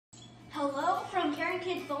Hello from Caring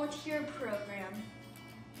Kids Volunteer Program.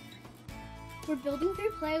 We're building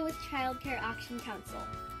through play with Child Care Action Council.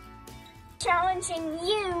 Challenging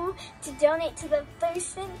you to donate to the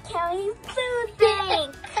Thurston County Food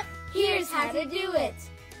Bank. Here's how to do it.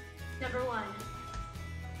 Number 1.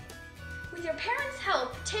 With your parents'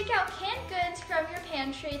 help, take out canned goods from your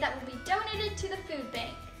pantry that will be donated to the food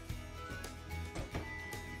bank.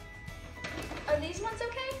 Are these ones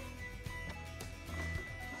okay?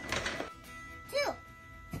 2.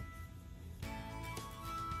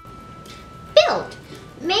 Build.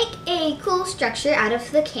 Make a cool structure out of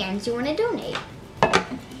the cans you want to donate.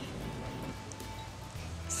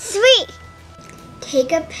 3.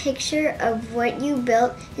 Take a picture of what you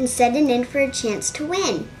built and send it in for a chance to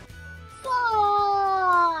win. 4.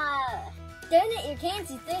 Donate your cans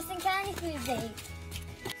to Thurston County Food Bank.